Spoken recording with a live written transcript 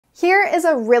Here is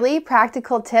a really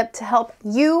practical tip to help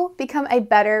you become a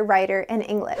better writer in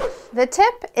English. The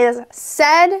tip is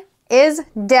said is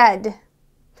dead.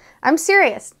 I'm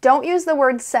serious, don't use the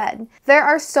word said. There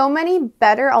are so many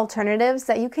better alternatives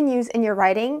that you can use in your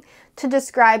writing to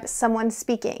describe someone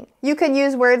speaking. You could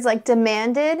use words like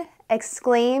demanded,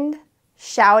 exclaimed,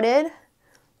 shouted,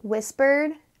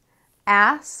 whispered,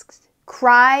 asked,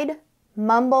 cried,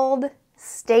 mumbled,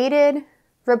 stated,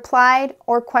 replied,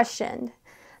 or questioned.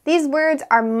 These words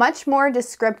are much more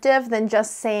descriptive than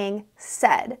just saying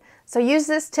said. So use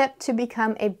this tip to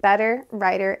become a better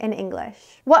writer in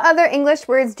English. What other English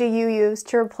words do you use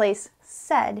to replace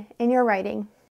said in your writing?